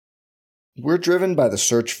We're driven by the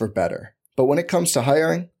search for better. But when it comes to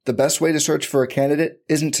hiring, the best way to search for a candidate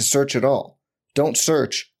isn't to search at all. Don't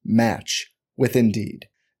search, match with Indeed.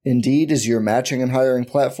 Indeed is your matching and hiring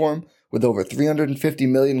platform with over 350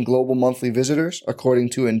 million global monthly visitors,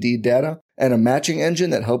 according to Indeed data, and a matching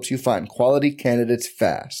engine that helps you find quality candidates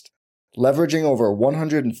fast. Leveraging over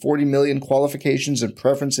 140 million qualifications and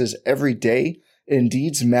preferences every day,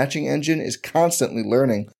 Indeed's matching engine is constantly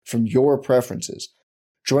learning from your preferences.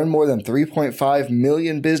 Join more than 3.5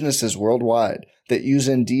 million businesses worldwide that use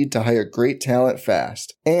Indeed to hire great talent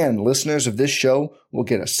fast. And listeners of this show will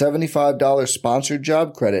get a $75 sponsored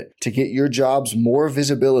job credit to get your jobs more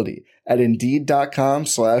visibility at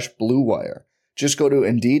Indeed.com/Blue Wire. Just go to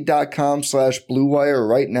Indeed.com/Blue Wire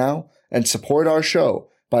right now and support our show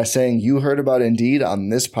by saying you heard about Indeed on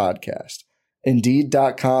this podcast.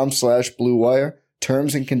 Indeed.com/Blue Wire.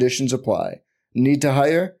 Terms and conditions apply. Need to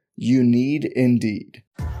hire? You need Indeed.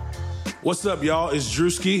 What's up, y'all? It's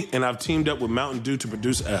Drewski, and I've teamed up with Mountain Dew to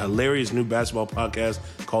produce a hilarious new basketball podcast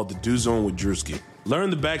called The Dew Zone with Drewski.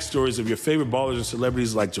 Learn the backstories of your favorite ballers and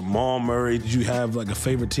celebrities like Jamal Murray. Did you have like a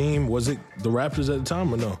favorite team? Was it the Raptors at the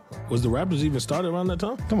time or no? Was the Raptors even started around that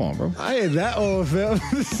time? Come on, bro. I ain't that old, fam.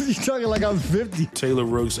 You talking like I'm 50. Taylor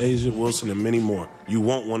Rooks, Asia Wilson, and many more. You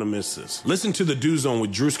won't want to miss this. Listen to The Dew Zone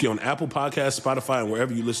with Drewski on Apple Podcasts, Spotify, and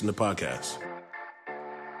wherever you listen to podcasts.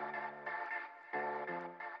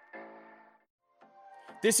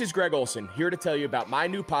 This is Greg Olson, here to tell you about my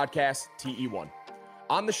new podcast, TE1.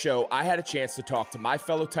 On the show, I had a chance to talk to my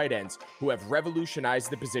fellow tight ends who have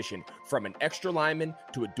revolutionized the position from an extra lineman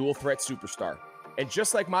to a dual threat superstar. And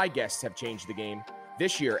just like my guests have changed the game,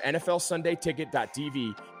 this year,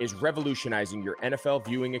 NFLSundayTicket.tv is revolutionizing your NFL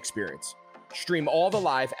viewing experience. Stream all the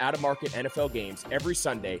live out-of-market NFL games every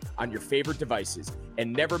Sunday on your favorite devices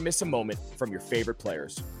and never miss a moment from your favorite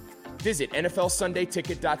players. Visit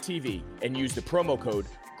NFLSundayTicket.tv and use the promo code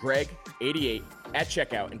GREG88 at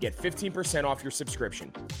checkout and get 15% off your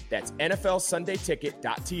subscription. That's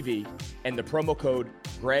NFLSundayTicket.tv and the promo code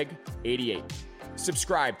GREG88.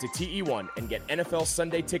 Subscribe to TE1 and get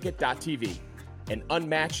NFLSundayTicket.tv, an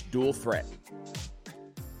unmatched dual threat.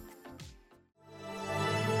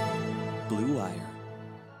 Blue Wire.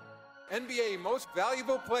 NBA Most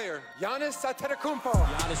Valuable Player, Giannis Antetokounmpo.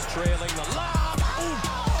 Giannis trailing the lob.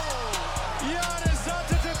 Giannis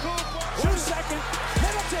Antetokounmpo. 2 second.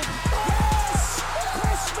 Middleton. Yes!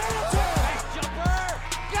 Chris Middleton. Back jumper.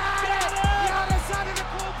 Got it! Giannis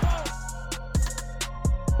Antetokounmpo.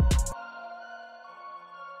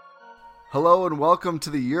 Hello and welcome to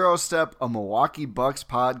the Eurostep, a Milwaukee Bucks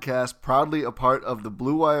podcast, proudly a part of the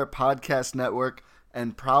Blue Wire Podcast Network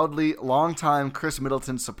and proudly longtime Chris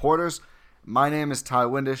Middleton supporters. My name is Ty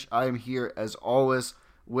Windish. I am here as always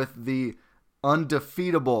with the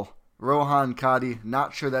undefeatable Rohan Kadi,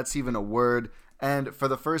 not sure that's even a word, and for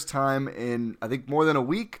the first time in, I think, more than a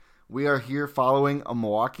week, we are here following a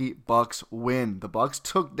Milwaukee Bucks win. The Bucks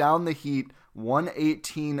took down the Heat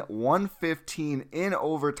 118-115 in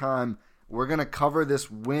overtime. We're going to cover this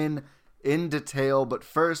win in detail, but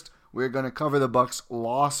first, we're going to cover the Bucks'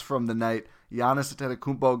 loss from the night. Giannis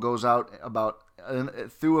Antetokounmpo goes out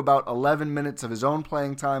through about 11 minutes of his own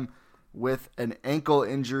playing time with an ankle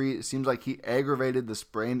injury. It seems like he aggravated the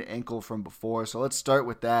sprained ankle from before. So let's start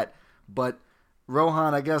with that. But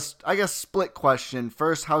Rohan, I guess split question.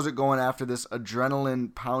 First, how's it going after this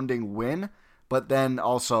adrenaline pounding win? But then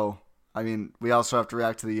also, I mean, we also have to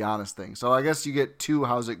react to the Giannis thing. So I guess you get two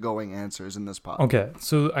how's it going answers in this pod. Okay,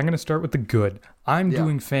 so I'm going to start with the good. I'm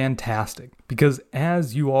doing fantastic because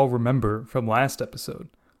as you all remember from last episode,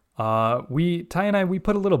 Ty and I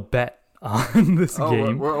put a little bet on this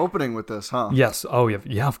game. We're opening with this, huh? Yes. Oh,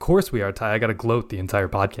 yeah, of course we are, Ty. I got to gloat the entire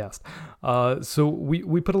podcast. So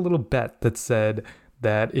we put a little bet that said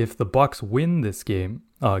that if the Bucks win this game,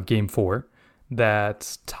 game 4,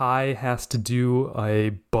 that Ty has to do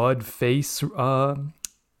a Bud face,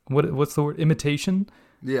 what's the word? Imitation?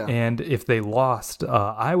 Yeah. And if they lost,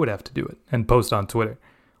 I would have to do it and post on Twitter.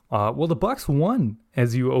 Well, the Bucks won,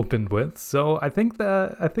 as you opened with, so I think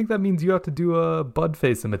that means you have to do a Bud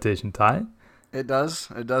face imitation, Ty. It does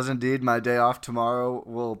indeed. My day off tomorrow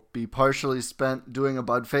will be partially spent doing a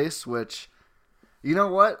Bud face, which, you know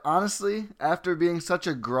what? Honestly, after being such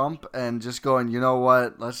a grump and just going, you know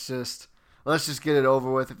what? Let's just get it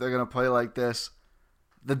over with if they're gonna play like this.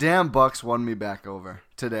 The damn Bucks won me back over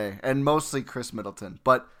today, and mostly Chris Middleton,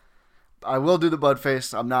 but I will do the Bud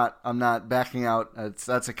face. I'm not backing out.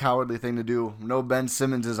 That's a cowardly thing to do. No Ben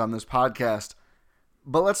Simmonses on this podcast.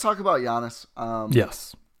 But let's talk about Giannis.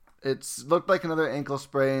 Yes. It's looked like another ankle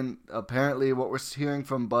sprain. Apparently, what we're hearing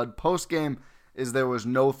from Bud post-game is there was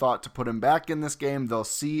no thought to put him back in this game. They'll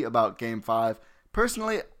see about Game 5.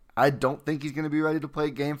 Personally, I don't think he's going to be ready to play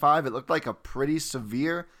Game 5. It looked like a pretty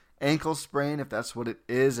severe ankle sprain, if that's what it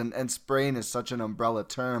is. And sprain is such an umbrella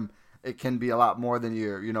term. It can be a lot more than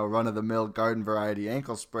your, run-of-the-mill garden variety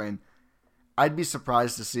ankle sprain. I'd be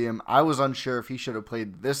surprised to see him. I was unsure if he should have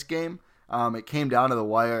played this game. It came down to the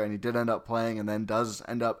wire, and he did end up playing and then does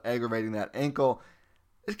end up aggravating that ankle.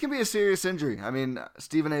 It can be a serious injury. I mean,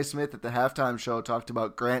 Stephen A. Smith at the halftime show talked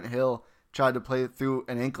about Grant Hill tried to play through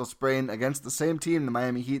an ankle sprain against the same team, the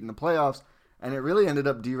Miami Heat, in the playoffs, and it really ended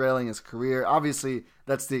up derailing his career. Obviously,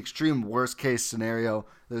 that's the extreme worst-case scenario.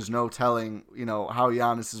 There's no telling, how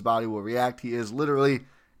Giannis's body will react. He is literally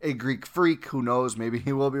a Greek freak. Who knows? Maybe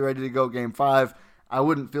he will be ready to go Game 5. I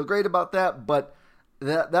wouldn't feel great about that, but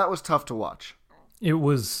that was tough to watch. It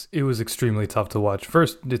was extremely tough to watch.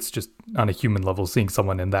 First, it's just on a human level seeing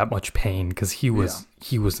someone in that much pain, because he was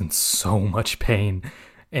in so much pain,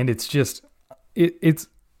 and it's just it's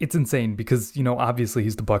insane because obviously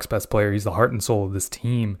he's the Bucks' best player. He's the heart and soul of this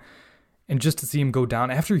team, and just to see him go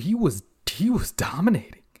down after he was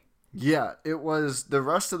dominating. Yeah, it was the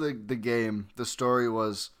rest of the game. The story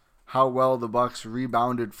was how well the Bucks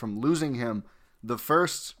rebounded from losing him. The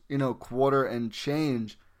first quarter and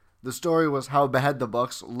change. The story was how bad the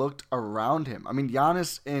Bucks looked around him. I mean,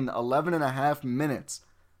 Giannis in 11 and a half minutes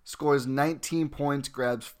scores 19 points,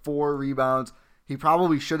 grabs 4 rebounds. He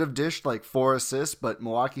probably should have dished like 4 assists, but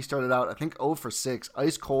Milwaukee started out, I think, 0 for 6,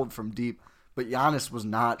 ice cold from deep. But Giannis was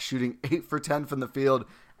not, shooting 8 for 10 from the field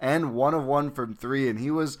and 1 of 1 from 3. And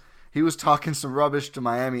he was talking some rubbish to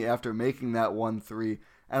Miami after making that 1-3.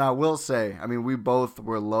 And I will say, I mean, we both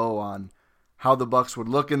were low on how the Bucks would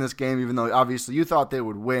look in this game, even though obviously you thought they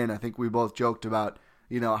would win. I think we both joked about,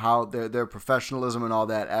 how their professionalism and all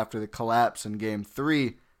that after the collapse in Game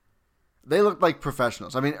 3. They looked like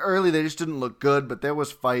professionals. I mean, early they just didn't look good, but there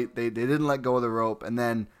was fight. They didn't let go of the rope. And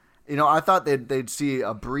then, I thought they'd see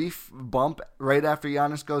a brief bump right after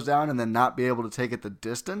Giannis goes down and then not be able to take it the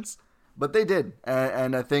distance. But they did.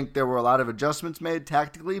 And I think there were a lot of adjustments made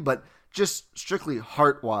tactically, but just strictly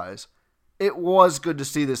heart-wise, it was good to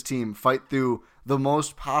see this team fight through the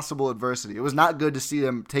most possible adversity. It was not good to see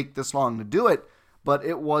them take this long to do it, but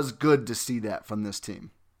it was good to see that from this team.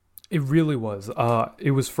 It really was.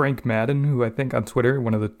 It was Frank Madden, who I think on Twitter,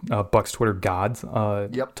 one of the Bucks Twitter gods,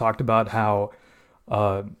 talked about how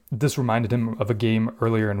this reminded him of a game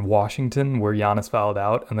earlier in Washington where Giannis fouled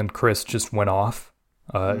out and then Chris just went off.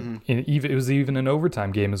 It was even an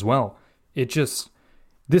overtime game as well.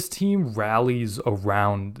 This team rallies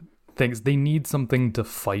around things. They need something to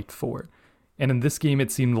fight for. And in this game, it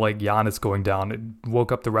seemed like Giannis going down, it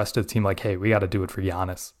woke up the rest of the team like, hey, we got to do it for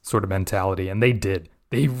Giannis sort of mentality. And they did.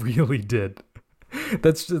 They really did.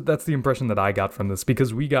 That's the impression that I got from this,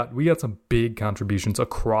 because we got some big contributions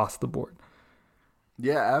across the board.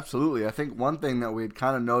 Yeah, absolutely. I think one thing that we had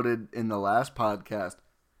kind of noted in the last podcast,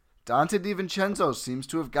 Dante DiVincenzo seems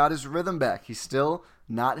to have got his rhythm back. He's still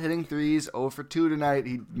not hitting threes, 0 for 2 tonight.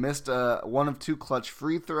 He missed 1 of 2 clutch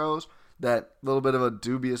free throws. That little bit of a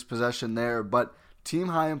dubious possession there. But team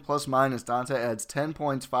high in plus minus, Dante adds 10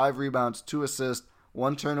 points, 5 rebounds, 2 assists,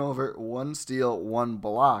 1 turnover, 1 steal, 1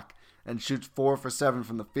 block, and shoots 4 for 7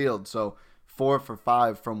 from the field. So 4 for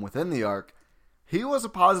 5 from within the arc. He was a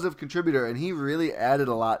positive contributor, and he really added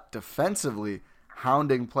a lot defensively,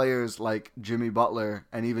 hounding players like Jimmy Butler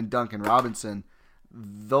and even Duncan Robinson.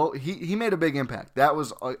 Though he made a big impact. That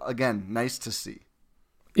was, again, nice to see.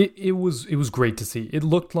 It was great to see. It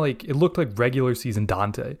looked like regular season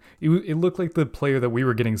Dante. It looked like the player that we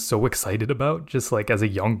were getting so excited about, just like as a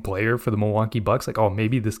young player for the Milwaukee Bucks. Like, oh,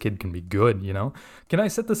 maybe this kid can be good, Can I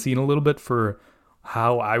set the scene a little bit for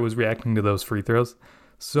how I was reacting to those free throws?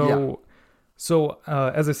 So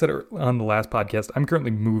as I said on the last podcast, I'm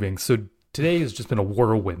currently moving. So today has just been a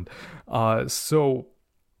whirlwind. I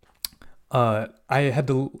had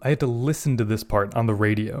to listen to this part on the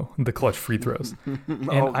radio, the clutch free throws.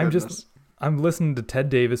 And I'm listening to Ted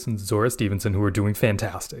Davis and Zora Stevenson, who are doing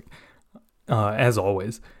fantastic, as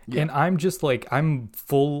always. Yeah. And I'm just like, I'm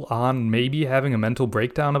full on maybe having a mental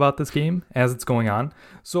breakdown about this game as it's going on.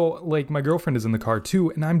 So like my girlfriend is in the car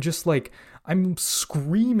too, and I'm just like, I'm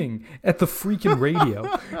screaming at the freaking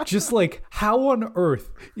radio. Just like, how on earth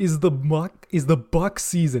is the Bucks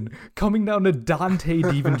season coming down to Dante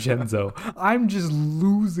DiVincenzo? I'm just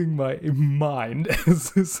losing my mind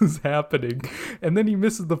as this is happening. And then he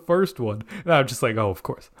misses the first one. And I'm just like, oh, of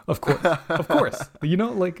course.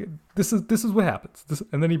 Like this is what happens.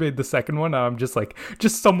 And then he made the second one. I'm just like,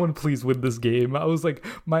 just someone please win this game. I was like,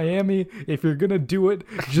 Miami, if you're gonna do it,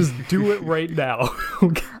 just do it right now.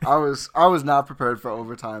 Okay. I was was not prepared for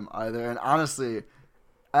overtime either. And honestly,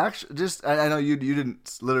 actually, I know you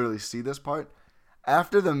didn't literally see this part.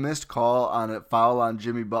 After the missed call on a foul on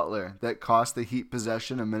Jimmy Butler that cost the Heat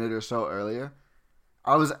possession a minute or so earlier,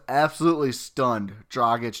 I was absolutely stunned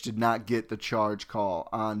Dragic did not get the charge call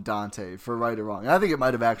on Dante for right or wrong. And I think it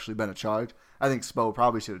might have actually been a charge. I think Spo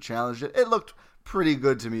probably should have challenged it. It looked pretty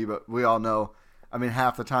good to me, but we all know, I mean,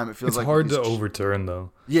 half the time it feels like... It's hard to overturn,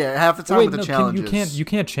 though. Yeah, half the time with the challenges... You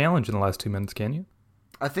can't challenge in the last 2 minutes, can you?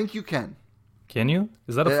 I think you can. Can you?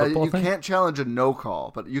 Is that a football thing? You can't challenge a no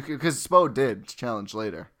call, but you can, because Spo did challenge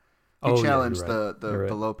later. He challenged the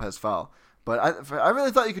Lopez foul. But I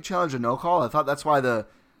really thought you could challenge a no call. I thought that's why they're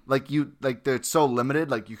so limited.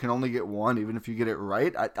 Like, you can only get one, even if you get it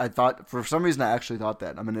right. I thought, for some reason, I actually thought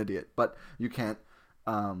that. I'm an idiot, but you can't.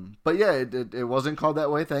 But yeah, it wasn't called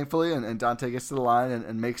that way, thankfully. And Dante gets to the line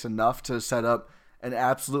and makes enough to set up an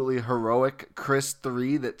absolutely heroic Chris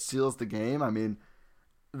 3 that seals the game. I mean,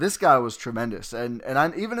 this guy was tremendous. And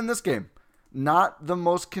I'm even in this game, not the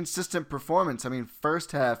most consistent performance. I mean,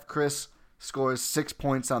 first half, Chris scores 6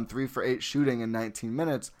 points on 3 for 8 shooting in 19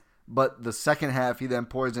 minutes. But the second half, he then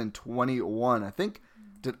pours in 21. I think,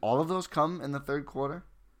 did all of those come in the third quarter?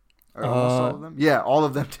 Or almost all of them? Yeah, all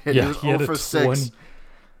of them did. Yeah, it was 0 for 6.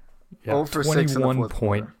 0 for 6 in the fourth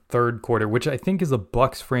point quarter. Third quarter, which I think is a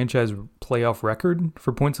Bucks franchise playoff record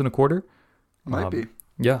for points in a quarter. Might be.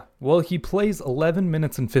 Yeah. Well, he plays 11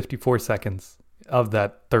 minutes and 54 seconds of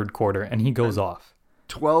that third quarter, and he goes off.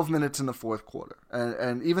 12 minutes in the fourth quarter.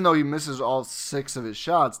 And even though he misses all 6 of his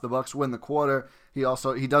shots, the Bucks win the quarter. He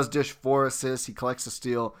does dish 4 assists. He collects a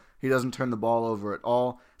steal. He doesn't turn the ball over at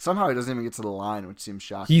all. Somehow he doesn't even get to the line, which seems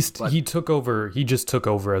shocking. He took over. He just took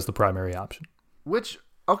over as the primary option. Which,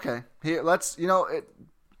 okay, here let's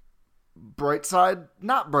bright side,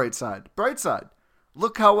 not bright side, bright side.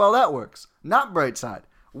 Look how well that works. Not bright side.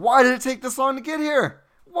 Why did it take this long to get here?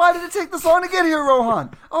 Why did it take this long to get here,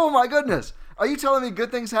 Rohan? Oh my goodness. Are you telling me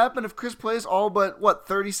good things happen if Chris plays all but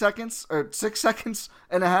 30 seconds or 6 seconds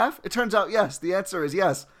and a half? It turns out yes. The answer is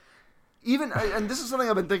yes. And this is something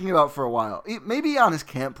I've been thinking about for a while. Maybe Giannis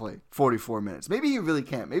can't play 44 minutes. Maybe he really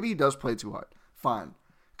can't. Maybe he does play too hard. Fine.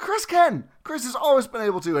 Chris can. Chris has always been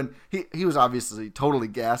able to, and he was obviously totally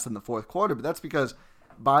gassed in the fourth quarter, but that's because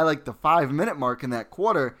by like the 5-minute mark in that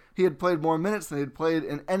quarter, he had played more minutes than he had played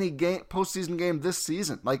in any postseason game this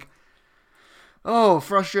season. Like, oh,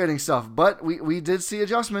 frustrating stuff. But we did see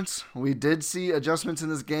adjustments. We did see adjustments in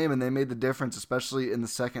this game, and they made the difference, especially in the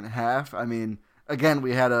second half. I mean, again,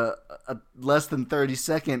 we had a less than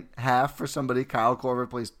 30-second half for somebody. Kyle Korver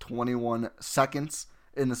plays 21 seconds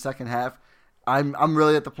in the second half. I'm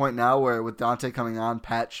really at the point now where with Dante coming on,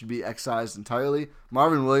 Pat should be excised entirely.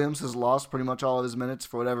 Marvin Williams has lost pretty much all of his minutes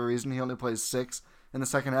for whatever reason. He only plays 6 in the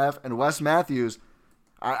second half. And Wes Matthews,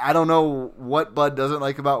 I don't know what Bud doesn't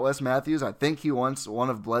like about Wes Matthews. I think he wants one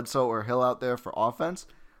of Bledsoe or Hill out there for offense.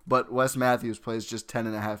 But Wes Matthews plays just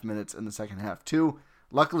 10.5 minutes in the second half too.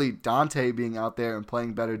 Luckily, Dante being out there and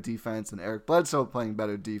playing better defense and Eric Bledsoe playing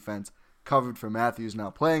better defense covered for Matthews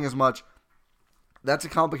not playing as much. That's a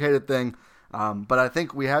complicated thing. But I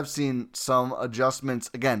think we have seen some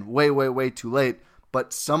adjustments, again, way too late,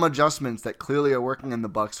 but some adjustments that clearly are working in the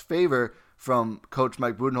Bucks' favor from Coach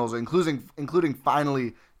Mike Budenholzer, including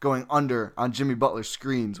finally going under on Jimmy Butler's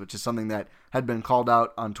screens, which is something that had been called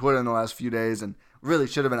out on Twitter in the last few days and really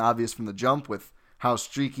should have been obvious from the jump with how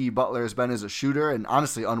streaky Butler has been as a shooter and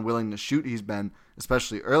honestly unwilling to shoot he's been,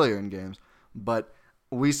 especially earlier in games. But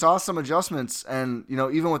we saw some adjustments, and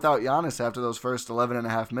even without Giannis after those first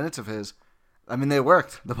 11.5 minutes of his, I mean, they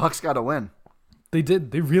worked. The Bucks got to win. They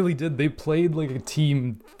did. They really did. They played like a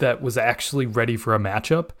team that was actually ready for a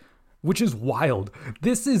matchup, which is wild.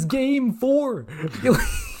 This is game 4.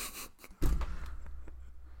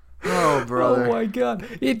 Oh, brother. Oh, my God.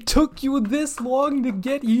 It took you this long to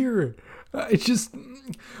get here. It's just...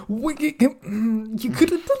 you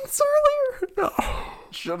could have done this earlier. No.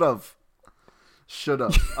 Should have.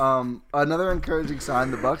 Another encouraging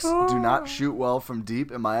sign, the Bucks do not shoot well from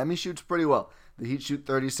deep, and Miami shoots pretty well. The Heat shoot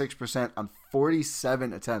 36% on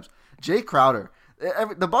 47 attempts. Jay Crowder,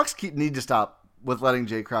 the Bucks need to stop with letting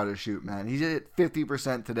Jay Crowder shoot, man. He hit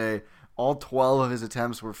 50% today. All 12 of his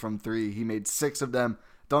attempts were from 3. He made 6 of them.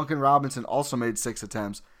 Duncan Robinson also made 6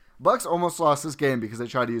 attempts. Bucks almost lost this game because they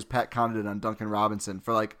tried to use Pat Connaughton on Duncan Robinson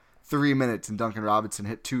for like 3 minutes, and Duncan Robinson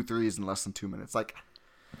hit 2 threes in less than 2 minutes. Like,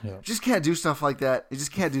 just can't do stuff like that. You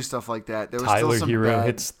just can't do stuff like that. Tyler Hero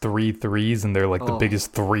hits 3 threes, and they're like the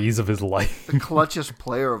biggest threes of his life. The clutchest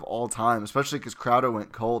player of all time, especially because Crowder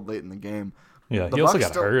went cold late in the game. Yeah, he also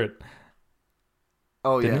got hurt.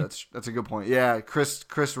 Oh, Didn't yeah, he? that's a good point. Yeah, Chris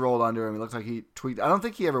rolled under him. It looked like he tweaked. I don't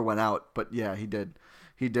think he ever went out, but yeah, he did.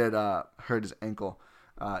 He did hurt his ankle,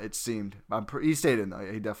 it seemed. He stayed in, though.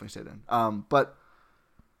 Yeah, he definitely stayed in. But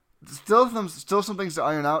still some things to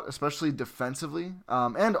iron out, especially defensively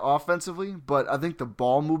and offensively. But I think the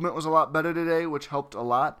ball movement was a lot better today, which helped a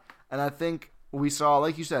lot. And I think we saw,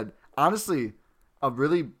 like you said, honestly, a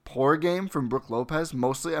really poor game from Brook Lopez,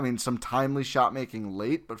 mostly. I mean, some timely shot making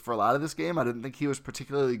late, but for a lot of this game, I didn't think he was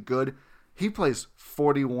particularly good. He plays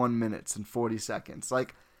 41 minutes and 40 seconds.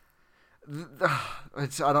 Like,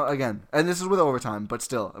 again, and this is with overtime, but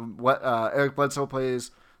still, Eric Bledsoe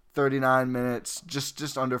plays 39 minutes,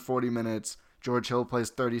 just under 40 minutes. George Hill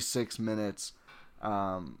plays 36 minutes.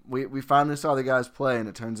 We finally saw the guys play, and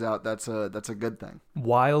it turns out that's a good thing.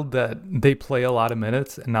 Wild that they play a lot of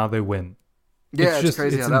minutes and now they win. Yeah, it's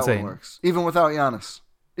crazy how that one works. Even without Giannis.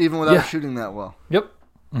 Even without shooting that well. Yep.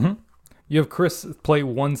 Mm-hmm. You have Chris play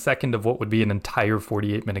 1 second of what would be an entire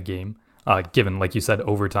 48-minute game, given, like you said,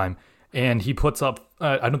 overtime. And he puts up,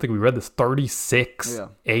 I don't think we read this, 36,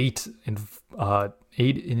 8, and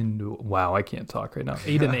 8 in, wow, I can't talk right now.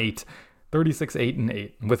 8 and 8. 36, 8, and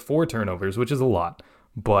 8 with 4 turnovers, which is a lot.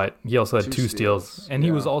 But he also had 2 steals. And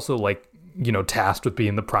he was also, like, tasked with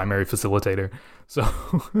being the primary facilitator. So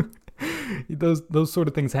those sort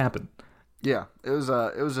of things happen. Yeah, it was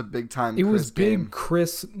a big time. It was big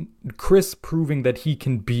Chris proving that he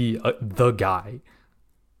can be the guy,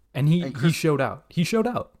 and he showed out. He showed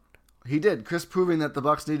out. He did. Chris proving that the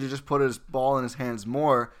Bucks need to just put his ball in his hands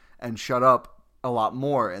more and shut up a lot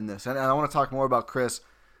more in this. And I want to talk more about Chris,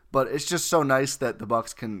 but it's just so nice that the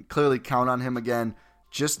Bucks can clearly count on him again.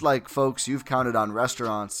 Just like, folks, you've counted on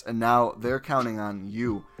restaurants, and now they're counting on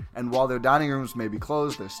you. And while their dining rooms may be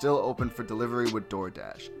closed, they're still open for delivery with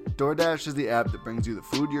DoorDash. DoorDash is the app that brings you the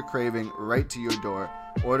food you're craving right to your door.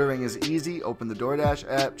 Ordering is easy. Open the DoorDash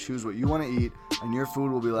app, choose what you want to eat, and your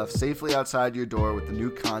food will be left safely outside your door with the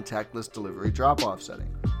new contactless delivery drop-off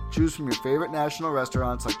setting. Choose from your favorite national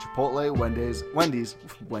restaurants like Chipotle, Wendy's,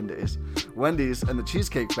 and the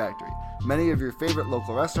Cheesecake Factory. Many of your favorite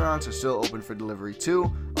local restaurants are still open for delivery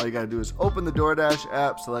too. All you gotta do is open the DoorDash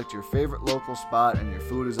app, select your favorite local spot, and your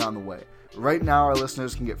food is on the way. Right now, our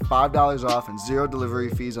listeners can get $5 off and 0 delivery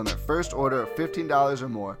fees on their first order of $15 or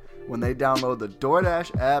more when they download the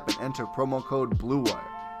DoorDash app and enter promo code BLUEWIRE.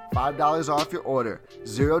 $5 off your order,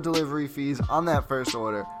 0 delivery fees on that first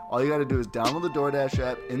order. All you got to do is download the DoorDash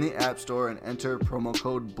app in the App Store and enter promo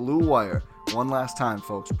code BLUEWIRE. One last time,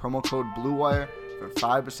 folks. Promo code BLUEWIRE for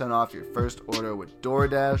 5% off your first order with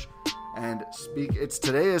DoorDash. And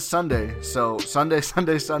today is Sunday, so Sundays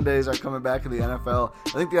are coming back in the NFL. I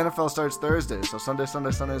think the NFL starts Thursday, so Sundays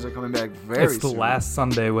are coming back very soon. It's the last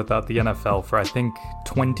Sunday without the NFL for, I think,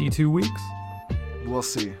 22 weeks. We'll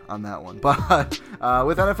see on that one. But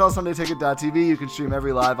with NFLSundayTicket.tv, you can stream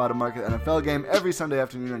every live out-of-market NFL game every Sunday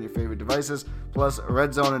afternoon on your favorite devices, plus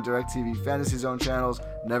Red Zone and DirecTV Fantasy Zone channels.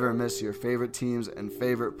 Never miss your favorite teams and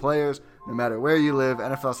favorite players. No matter where you live,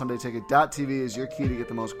 NFLSundayTicket.tv is your key to get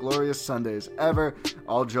the most glorious Sundays ever.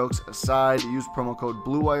 All jokes aside, use promo code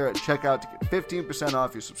BLUEWIRE at checkout to get 15%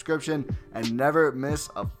 off your subscription and never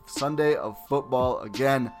miss a Sunday of football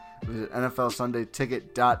again. Visit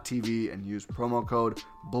NFLSundayTicket.tv and use promo code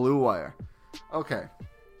BLUEWIRE. Okay.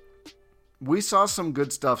 We saw some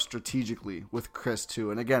good stuff strategically with Chris,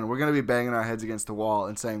 too. And again, we're going to be banging our heads against the wall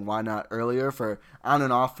and saying why not earlier for on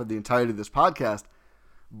and off for the entirety of this podcast.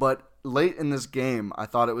 But late in this game, I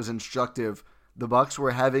thought it was instructive. The Bucks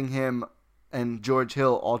were having him and George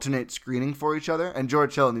Hill alternate screening for each other. And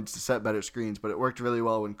George Hill needs to set better screens, but it worked really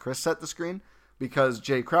well when Chris set the screen because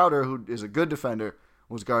Jay Crowder, who is a good defender,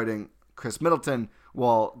 was guarding Chris Middleton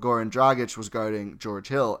while Goran Dragic was guarding George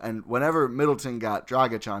Hill. And whenever Middleton got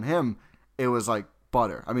Dragic on him, it was like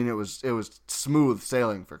butter. I mean, it was smooth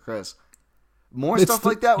sailing for Chris. More stuff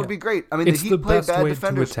like that would be great. I mean, the Heat play bad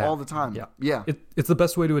defenders all the time. Yeah. It's the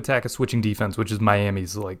best way to attack a switching defense, which is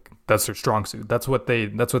Miami's, that's their strong suit. That's what they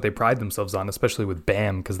pride themselves on, especially with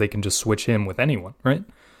Bam, because they can just switch him with anyone, right?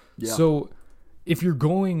 Yeah. So if you're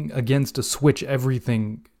going against a switch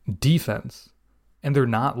everything defense, and they're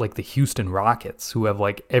not like the Houston Rockets, who have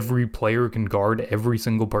every player can guard every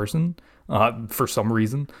single person for some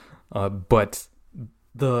reason. But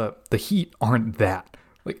the Heat aren't that.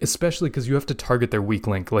 Especially because you have to target their weak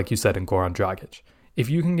link, like you said, in Goran Dragic. If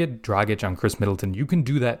you can get Dragic on Chris Middleton, you can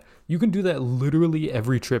do that. You can do that literally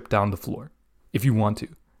every trip down the floor if you want to.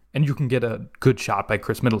 And you can get a good shot by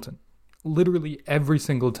Chris Middleton. Literally every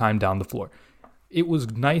single time down the floor. It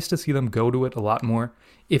was nice to see them go to it a lot more.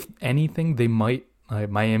 If anything, they might,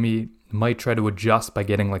 Miami might try to adjust by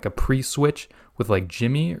getting like a pre-switch with like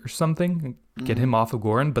Jimmy or something, get him off of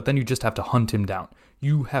Goran, but then you just have to hunt him down.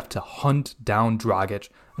 You have to hunt down Dragic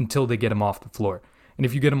until they get him off the floor. And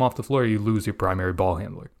if you get him off the floor, you lose your primary ball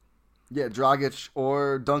handler. Yeah, Dragic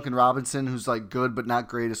or Duncan Robinson, who's like good but not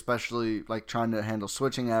great, especially like trying to handle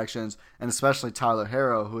switching actions, and especially Tyler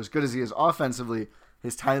Herro, who as good as he is offensively,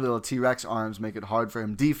 his tiny little T-Rex arms make it hard for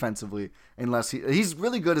him defensively unless he's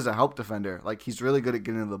really good as a help defender. Like, he's really good at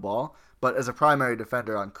getting to the ball, but as a primary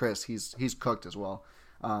defender on Chris, he's cooked as well.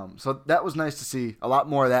 So that was nice to see. A lot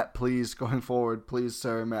more of that, please, going forward. Please,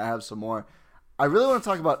 sir, may I have some more? I really want to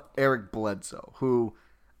talk about Eric Bledsoe, who,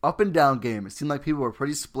 up and down game, it seemed like people were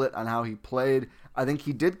pretty split on how he played. I think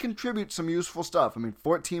he did contribute some useful stuff. I mean,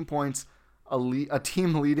 14 points, a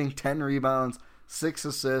team-leading 10 rebounds, 6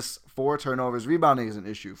 assists, 4 turnovers. Rebounding is an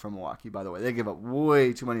issue for Milwaukee, by the way. They give up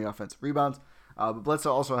way too many offensive rebounds. But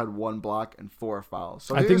Bledsoe also had 1 block and 4 fouls.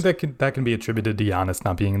 So I think that can be attributed to Giannis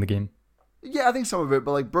not being in the game. Yeah, I think some of it,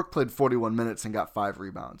 but like Brook played 41 minutes and got 5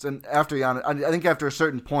 rebounds. And after Giannis, I think after a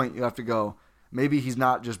certain point, you have to go, maybe he's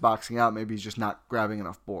not just boxing out, maybe he's just not grabbing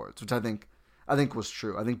enough boards, which I think was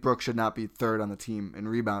true. I think Brook should not be third on the team in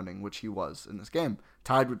rebounding, which he was in this game,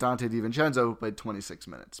 tied with Dante DiVincenzo, who played 26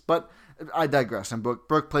 minutes. But I digress, and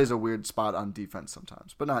Brook plays a weird spot on defense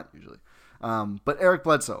sometimes, but not usually. But Eric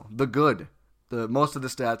Bledsoe, the good, most of the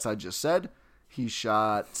stats I just said, he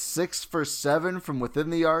shot 6 for 7 from within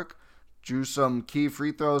the arc, drew some key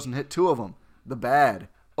free throws and hit 2 of them. The bad,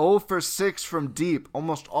 0 for 6 from deep,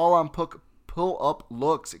 almost all on pull-up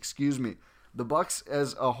looks, The Bucks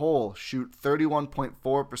as a whole shoot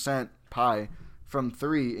 31.4% pie from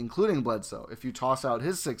 3, including Bledsoe. If you toss out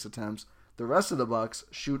his 6 attempts, the rest of the Bucks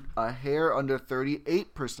shoot a hair under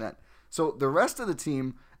 38%. So the rest of the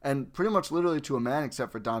team, and pretty much literally to a man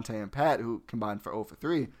except for Dante and Pat, who combined for 0 for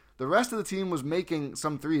 3, the rest of the team was making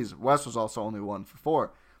some threes. Wes was also only 1 for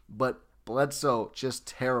 4. But Bledsoe, just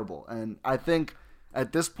terrible. And I think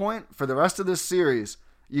at this point, for the rest of this series,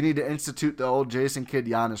 you need to institute the old Jason Kidd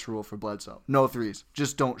Giannis rule for Bledsoe. No threes.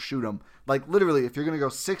 Just don't shoot them. Like, literally, if you're going to go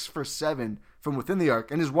 6 for 7 from within the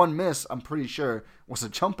arc, and his 1 miss, I'm pretty sure, was a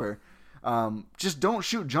jumper, just don't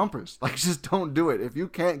shoot jumpers. Like, just don't do it. If you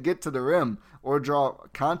can't get to the rim or draw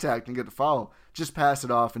contact and get a foul, just pass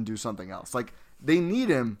it off and do something else. Like, they need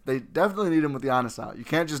him. They definitely need him with Giannis out. You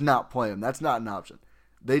can't just not play him. That's not an option.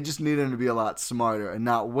 They just need him to be a lot smarter and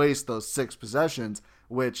not waste those 6 possessions,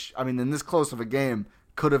 which, I mean, in this close of a game,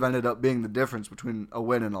 could have ended up being the difference between a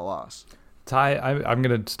win and a loss. Ty, I'm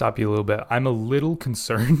going to stop you a little bit. I'm a little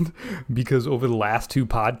concerned because over the last 2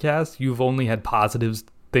 podcasts, you've only had positive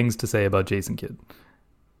things to say about Jason Kidd.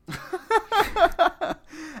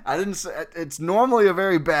 I didn't say it's normally a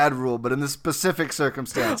very bad rule, but in this specific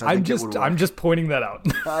circumstance, I think it would work. I'm just pointing that out.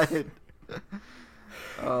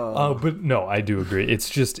 But no, I do agree. It's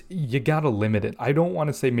just, you gotta limit it. I don't want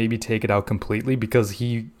to say maybe take it out completely because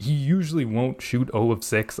he usually won't shoot 0 of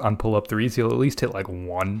 6 on pull-up threes. He'll at least hit like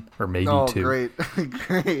 1 or maybe 2. Great.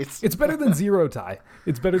 It's better than 0, Ty.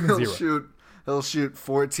 It's better than 0. He'll shoot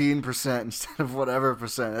 14% instead of whatever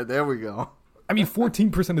percent. There we go. I mean,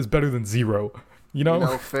 14% is better than 0. You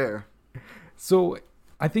know? Fair. So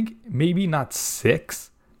I think maybe not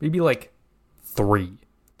 6, maybe like 3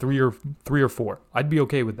 or 4. I'd be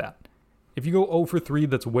okay with that. If you go 0 for 3,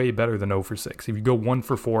 that's way better than 0 for 6. If you go 1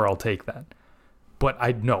 for 4, I'll take that. But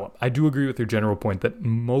I do agree with your general point that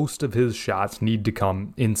most of his shots need to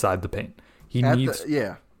come inside the paint. At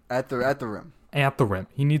the rim. At the rim.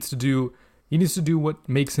 He needs to do what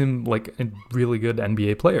makes him like a really good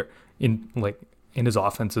NBA player in his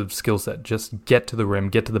offensive skill set. Just get to the rim,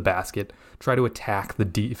 get to the basket, try to attack the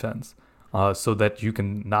defense, so that you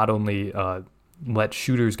can not only let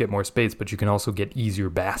shooters get more space, but you can also get easier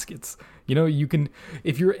baskets. You know, you can,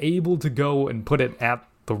 if you're able to go and put it at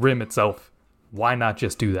the rim itself, why not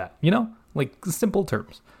just do that? You know, like simple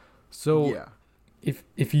terms. So yeah.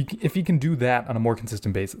 If he can do that on a more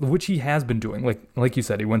consistent basis, which he has been doing, like you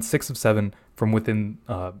said, he went 6 of 7 from within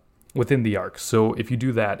the arc. So if you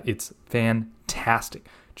do that, it's fantastic.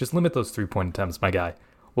 Just limit those 3-point attempts, my guy.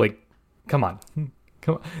 Like, come on.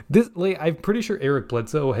 I'm pretty sure Eric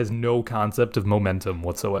Bledsoe has no concept of momentum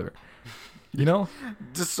whatsoever. You know?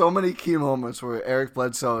 Just so many key moments where Eric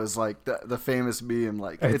Bledsoe is like the famous meme,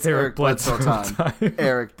 like, it's Eric Bledsoe time.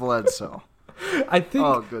 Eric Bledsoe. I think,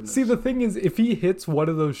 oh, goodness. See, the thing is, if he hits one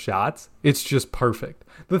of those shots, it's just perfect.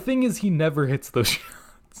 The thing is, he never hits those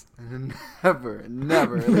shots. Never.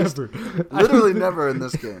 Literally never in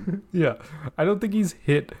this game. Yeah. I don't think he's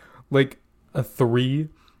hit, like, a 3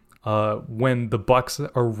 when the Bucks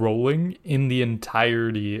are rolling in the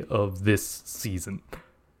entirety of this season.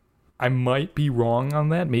 I might be wrong on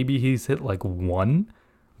that. Maybe he's hit like 1,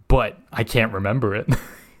 but I can't remember it.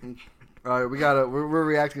 All right, we're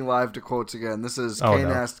reacting live to quotes again. This is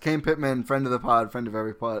Kane Pittman, friend of the pod, friend of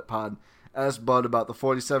every pod, asked Bud about the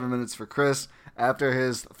 47 minutes for Chris after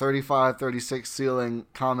his 35-36 ceiling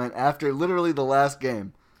comment after literally the last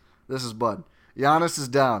game. This is Bud. Giannis is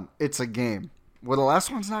down. It's a game. Were the last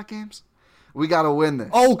ones not games? We got to win this.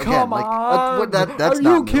 Oh, come on. That's Are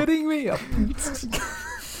not you kidding me? Here's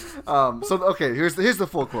the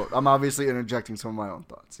full quote. I'm obviously interjecting some of my own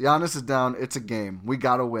thoughts. Giannis is down. It's a game. We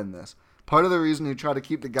got to win this. Part of the reason you try to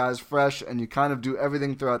keep the guys fresh and you kind of do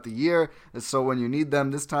everything throughout the year is so when you need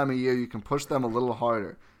them this time of year, you can push them a little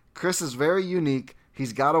harder. Chris is very unique.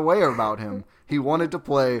 He's got a way about him. He wanted to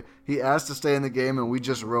play. He asked to stay in the game, and we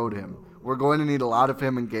just rode him. We're going to need a lot of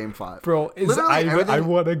him in Game 5. Bro, I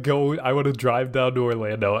want to drive down to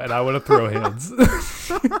Orlando, and I want to throw hands.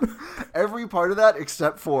 Every part of that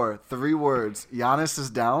except for 3 words, Giannis is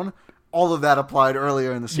down. All of that applied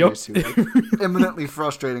earlier in the series too. Like, imminently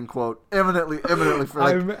frustrating quote. Imminently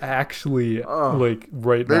I'm actually right now.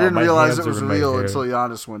 They didn't realize it was real until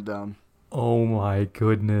Giannis went down. Oh my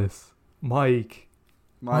goodness, Mike.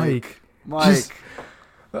 Just,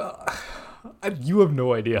 you have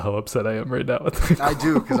no idea how upset I am right now. I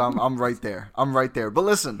do, because I'm right there. But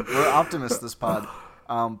listen, we're optimists this pod.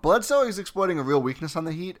 Bledsoe is exploiting a real weakness on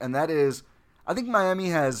the Heat, and that is, I think Miami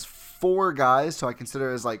has 4 guys who I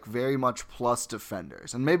consider as like very much plus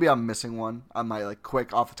defenders. And maybe I'm missing one. I might like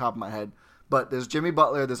quick off the top of my head. But there's Jimmy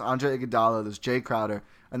Butler, there's Andre Iguodala, there's Jay Crowder,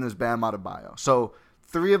 and there's Bam Adebayo. So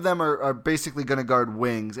 3 of them are basically going to guard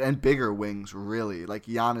wings and bigger wings, really. Like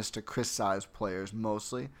Giannis to Chris size players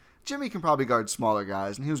mostly. Jimmy can probably guard smaller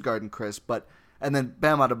guys, and he was guarding Chris. And then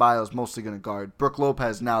Bam Adebayo is mostly going to guard Brook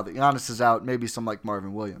Lopez now that Giannis is out, maybe some like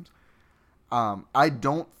Marvin Williams. I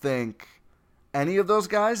don't think any of those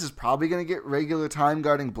guys is probably going to get regular time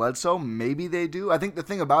guarding Bledsoe. Maybe they do. I think the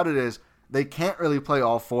thing about it is they can't really play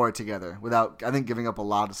all 4 together without, I think, giving up a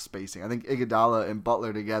lot of spacing. I think Iguodala and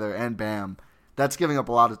Butler together and Bam, that's giving up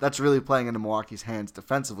a lot of, that's really playing into Milwaukee's hands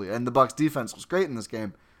defensively. And the Bucks defense was great in this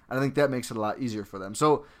game, and I think that makes it a lot easier for them.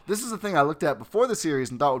 So this is the thing I looked at before the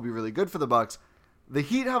series and thought would be really good for the Bucks. The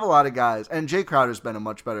Heat have a lot of guys, and Jay Crowder's been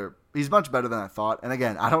he's much better than I thought. And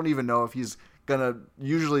again, I don't even know if he's gonna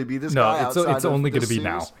usually be this guy. No, it's only gonna be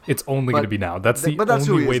now. It's only gonna be now. That's the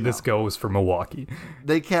only way this goes for Milwaukee.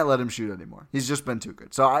 They can't let him shoot anymore. He's just been too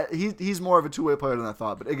good. So he's more of a two-way player than I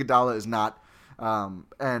thought. But Iguodala is not, and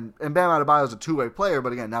Bam Adebayo is a two-way player,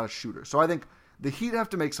 but again, not a shooter. So I think the Heat have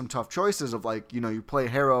to make some tough choices of like, you play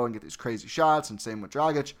Harrow and get these crazy shots, and same with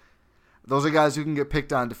Dragic. Those are guys who can get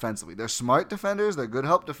picked on defensively. They're smart defenders, they're good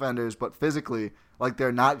help defenders, but physically, like,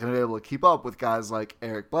 they're not going to be able to keep up with guys like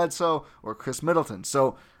Eric Bledsoe or Chris Middleton.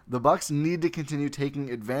 So the Bucks need to continue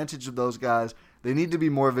taking advantage of those guys. They need to be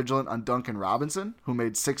more vigilant on Duncan Robinson, who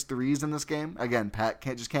made 6 threes in this game. Again, Pat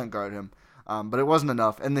can't guard him, but it wasn't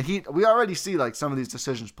enough. And the Heat, we already see like some of these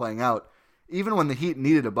decisions playing out. Even when the Heat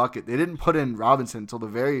needed a bucket, they didn't put in Robinson until the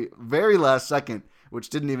very, very last second,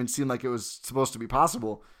 which didn't even seem like it was supposed to be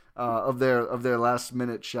possible. Of their last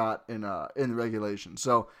minute shot in regulation.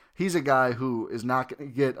 So he's a guy who is not going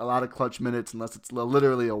to get a lot of clutch minutes unless it's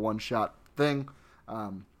literally a one shot thing.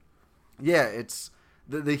 It's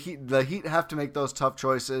the Heat have to make those tough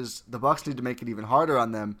choices. The Bucks need to make it even harder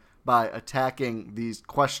on them by attacking these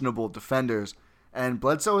questionable defenders. And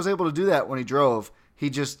Bledsoe was able to do that when he drove.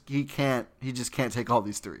 He just can't take all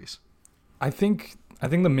these threes. I think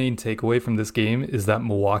the main takeaway from this game is that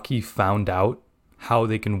Milwaukee found out how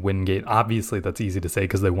they can win game. Obviously, that's easy to say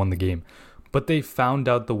because they won the game. But they found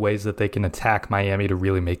out the ways that they can attack Miami to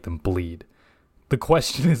really make them bleed. The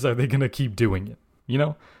question is, are they going to keep doing it?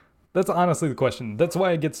 That's honestly the question. That's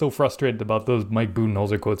why I get so frustrated about those Mike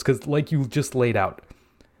Budenholzer quotes, because like you just laid out,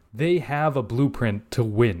 they have a blueprint to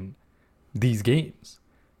win these games,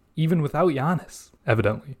 even without Giannis,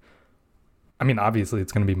 evidently. I mean, obviously,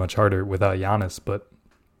 it's going to be much harder without Giannis, but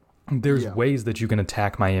there's ways that you can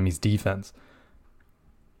attack Miami's defense.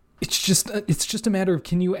 It's just a matter of,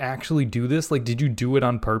 can you actually do this? Like, did you do it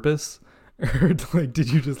on purpose? Or, like,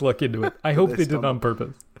 did you just luck into it? I hope they did it on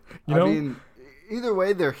purpose. I mean, either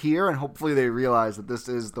way, they're here, and hopefully they realize that this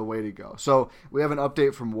is the way to go. So, we have an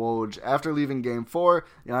update from Woj. After leaving Game 4,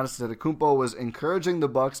 Giannis Antetokounmpo was encouraging the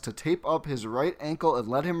Bucks to tape up his right ankle and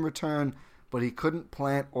let him return, but he couldn't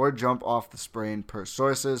plant or jump off the sprain, per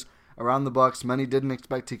sources. Around the Bucks, many didn't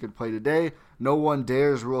expect he could play today. No one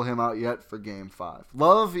dares rule him out yet for Game 5.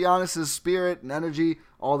 Love Giannis' spirit and energy,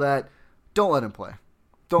 all that. Don't let him play.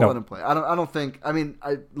 Don't let him play. I don't think. I mean,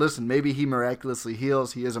 listen. Maybe he miraculously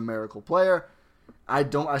heals. He is a miracle player.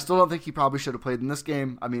 I still don't think he probably should have played in this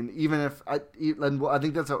game. I mean, even if I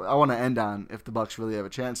think that's what I want to end on if the Bucks really have a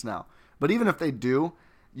chance now. But even if they do,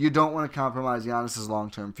 you don't want to compromise Giannis's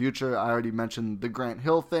long-term future. I already mentioned the Grant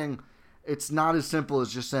Hill thing. It's not as simple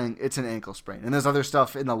as just saying it's an ankle sprain. And there's other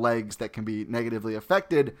stuff in the legs that can be negatively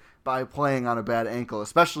affected by playing on a bad ankle,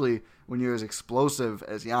 especially when you're as explosive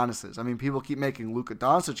as Giannis is. I mean, people keep making Luka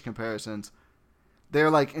Doncic comparisons. They're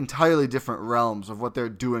like entirely different realms of what they're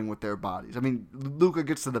doing with their bodies. I mean, Luka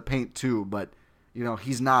gets to the paint too, but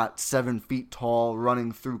he's not 7 feet tall,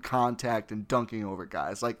 running through contact and dunking over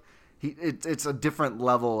guys. Like it's a different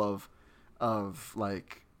level of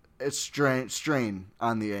like it's strain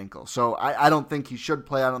on the ankle. So I don't think he should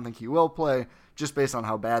play. I don't think he will play, just based on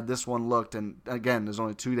how bad this one looked. And again, there's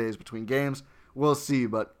only 2 days between games. We'll see.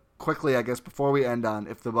 But quickly, I guess before we end on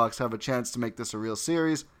if the Bucks have a chance to make this a real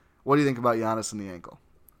series. What do you think about Giannis and the ankle?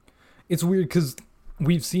 It's weird because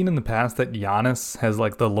we've seen in the past that Giannis has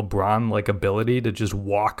like the LeBron-like ability to just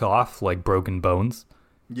walk off like broken bones.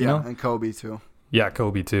 Yeah, and Kobe too. Yeah,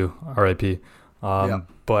 Kobe too. R.I.P.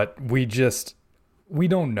 But we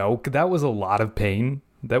don't know. That was a lot of pain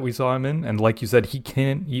that we saw him in, and like you said, he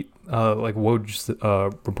can't. Like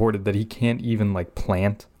Woj reported that he can't even like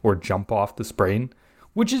plant or jump off the sprain.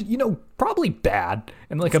 Which is, probably bad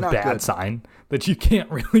and like a bad good sign that you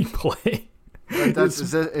can't really play.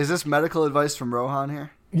 Is this medical advice from Rohan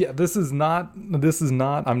here? Yeah, this is not.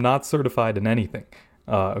 I'm not certified in anything.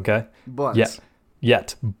 Okay. But yet.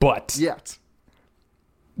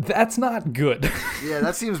 That's not good. Yeah,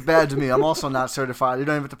 that seems bad to me. I'm also not certified. You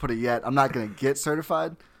don't even have to put it yet. I'm not going to get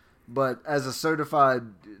certified. But as a certified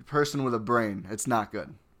person with a brain, it's not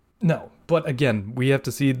good. No, but again, we have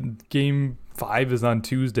to see. Game 5 is on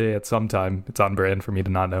Tuesday at some time. It's on brand for me to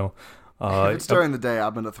not know. If it's during the day,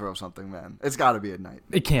 I'm going to throw something, man. It's got to be at night.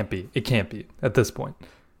 It can't be. It can't be at this point.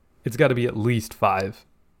 It's got to be at least 5.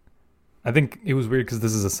 I think it was weird because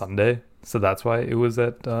this is a Sunday, so that's why it was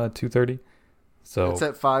at 2:30. So it's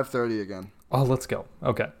at 5:30 again. Oh, let's go.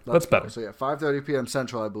 Okay, that's better. So yeah, 5:30 p.m.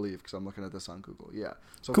 Central, I believe, because I'm looking at this on Google. Yeah,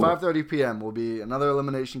 so cool. 5:30 p.m. will be another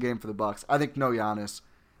elimination game for the Bucks. I think no Giannis.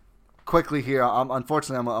 Quickly here,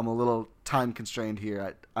 unfortunately I'm a little time constrained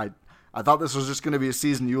here. I thought this was just going to be a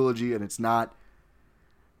season eulogy, and it's not.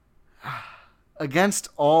 Against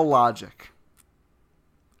all logic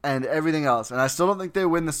and everything else, and I still don't think they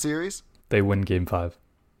win the series. They win Game 5.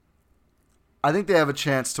 I think they have a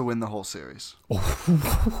chance to win the whole series.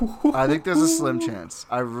 I think there's a slim chance.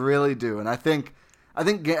 I really do, and I think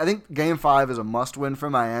Game 5 is a must-win for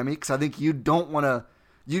Miami because I think you don't want to.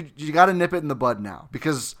 You got to nip it in the bud now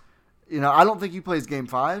because. I don't think he plays Game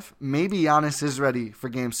 5. Maybe Giannis is ready for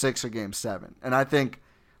Game 6 or Game 7. And I think,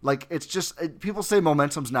 it's just, people say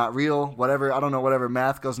momentum's not real, whatever. I don't know whatever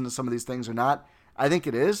math goes into some of these things or not. I think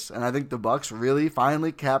it is, and I think the Bucks really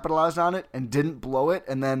finally capitalized on it and didn't blow it.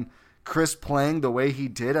 And then Chris playing the way he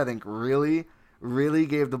did, I think really, really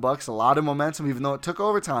gave the Bucks a lot of momentum, even though it took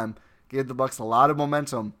overtime, gave the Bucks a lot of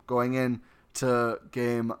momentum going into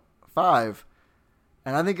Game 5.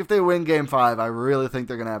 And I think if they win Game 5, I really think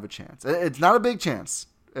they're going to have a chance. It's not a big chance.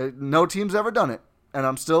 No team's ever done it, and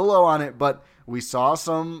I'm still low on it, but we saw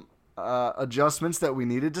some adjustments that we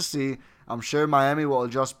needed to see. I'm sure Miami will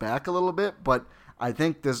adjust back a little bit, but I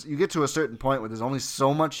think you get to a certain point where there's only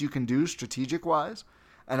so much you can do strategic-wise,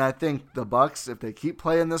 and I think the Bucks, if they keep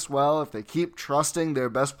playing this well, if they keep trusting their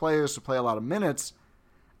best players to play a lot of minutes,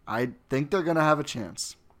 I think they're going to have a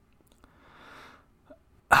chance.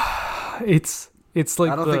 It's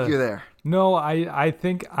like I don't think you're there. No, I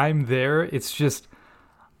think I'm there. It's just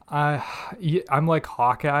I'm like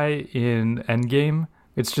Hawkeye in Endgame.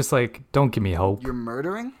 It's just like, don't give me hope. You're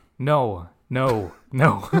murdering? No.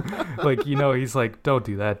 Like, he's like, don't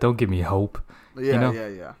do that. Don't give me hope. Yeah,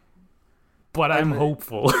 yeah. But I'm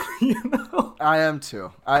hopeful. I am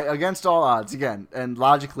too. Against all odds, again, and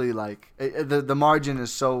logically, the margin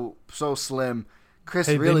is so slim. Chris,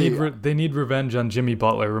 hey, really, they need revenge on Jimmy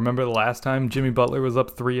Butler. Remember the last time Jimmy Butler was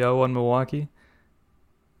up 3-0 on Milwaukee?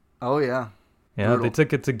 Oh, yeah. Yeah, brutal. They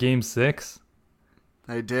took it to Game 6.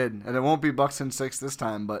 They did. And it won't be Bucks in 6 this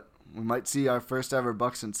time, but we might see our first ever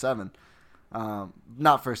Bucks in 7.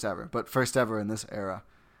 Not first ever, but first ever in this era.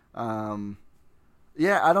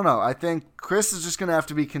 Yeah, I don't know. I think Chris is just going to have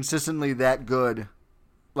to be consistently that good,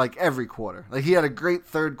 every quarter. He had a great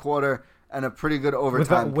third quarter and a pretty good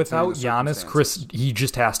overtime. Without Giannis, Chris, he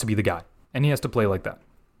just has to be the guy, and he has to play like that.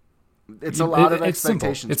 It's a lot of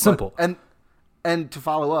expectations. It's simple. And to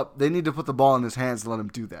follow up, they need to put the ball in his hands and let him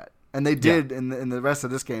do that. And they did in the rest of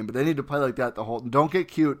this game, but they need to play like that the whole. Don't get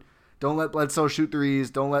cute. Don't let Bledsoe shoot threes.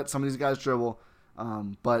 Don't let some of these guys dribble.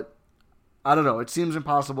 But I don't know. It seems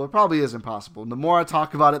impossible. It probably is impossible. And the more I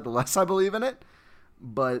talk about it, the less I believe in it.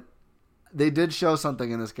 But they did show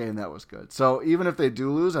something in this game that was good. So even if they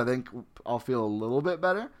do lose, I think I'll feel a little bit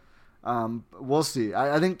better. We'll see.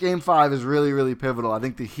 I think Game 5 is really, really pivotal. I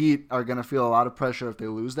think the Heat are going to feel a lot of pressure if they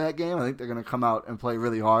lose that game. I think they're going to come out and play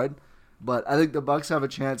really hard. But I think the Bucks have a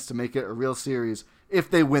chance to make it a real series if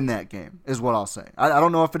they win that game, is what I'll say. I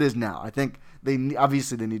don't know if it is now. I think they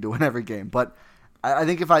need to win every game. But I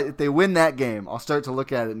think if they win that game, I'll start to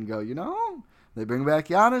look at it and go, they bring back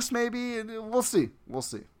Giannis maybe. And we'll see. We'll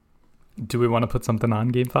see. Do we want to put something on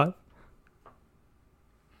Game 5?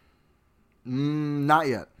 Not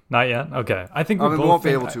yet. Not yet? Okay. I think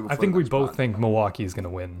we both think Milwaukee's going to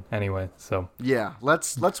win anyway. So yeah,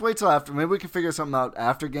 let's wait till after. Maybe we can figure something out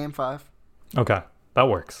after Game 5. Okay, that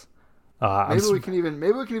works. Maybe we can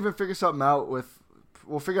even figure something out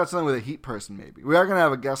we'll figure out something with a Heat person. Maybe we are going to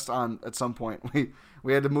have a guest on at some point.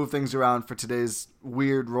 We had to move things around for today's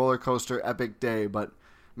weird roller coaster epic day, but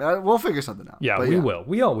we'll figure something out. Yeah, we will.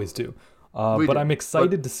 We always do. I'm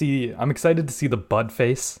excited to see the Bud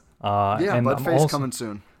face. And Bud face coming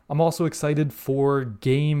soon. I'm also excited for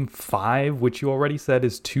Game 5, which you already said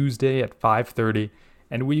is Tuesday at 5:30,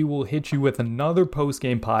 and we will hit you with another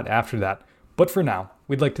post-game pod after that. But for now,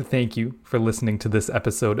 we'd like to thank you for listening to this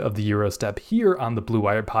episode of the Eurostep here on the Blue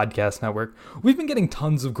Wire Podcast Network. We've been getting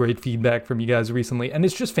tons of great feedback from you guys recently, and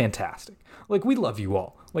it's just fantastic. We love you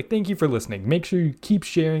all. Thank you for listening. Make sure you keep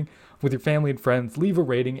sharing with your family and friends, leave a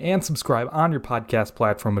rating, and subscribe on your podcast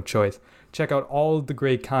platform of choice. Check out all of the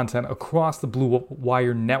great content across the Blue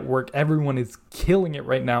Wire Network. Everyone is killing it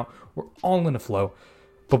right now. We're all in a flow.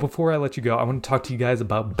 But before I let you go, I want to talk to you guys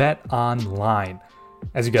about Bet Online.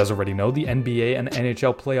 As you guys already know, the NBA and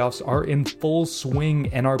NHL playoffs are in full swing,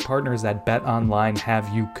 and our partners at Bet Online have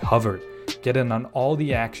you covered. Get in on all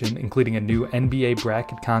the action, including a new NBA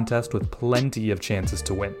bracket contest with plenty of chances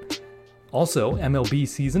to win. Also, MLB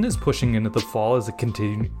season is pushing into the fall as it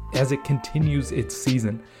continues its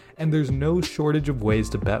season, and there's no shortage of ways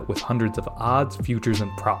to bet with hundreds of odds, futures,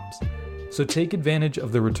 and props. So take advantage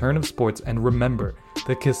of the return of sports, and remember,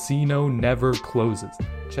 the casino never closes.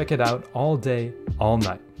 Check it out all day, all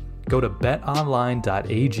night. Go to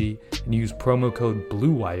betonline.ag and use promo code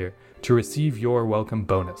BLUEWIRE to receive your welcome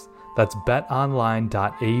bonus. That's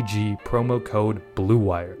betonline.ag, promo code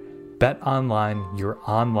BLUEWIRE. Bet Online, your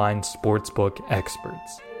online sportsbook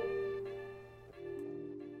experts.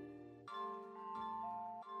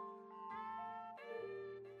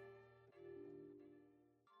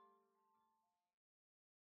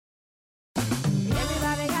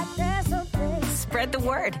 Spread the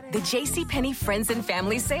word. The JCPenney Friends and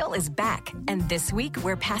Family Sale is back. And this week,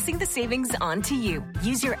 we're passing the savings on to you.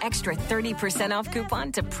 Use your extra 30% off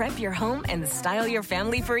coupon to prep your home and style your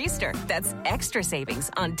family for Easter. That's extra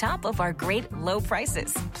savings on top of our great low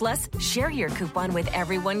prices. Plus, share your coupon with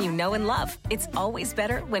everyone you know and love. It's always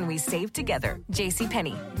better when we save together.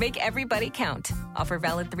 JCPenney. Make everybody count. Offer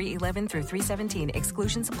valid 3/11 through 3/17.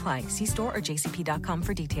 Exclusions apply. See store or jcp.com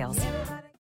for details.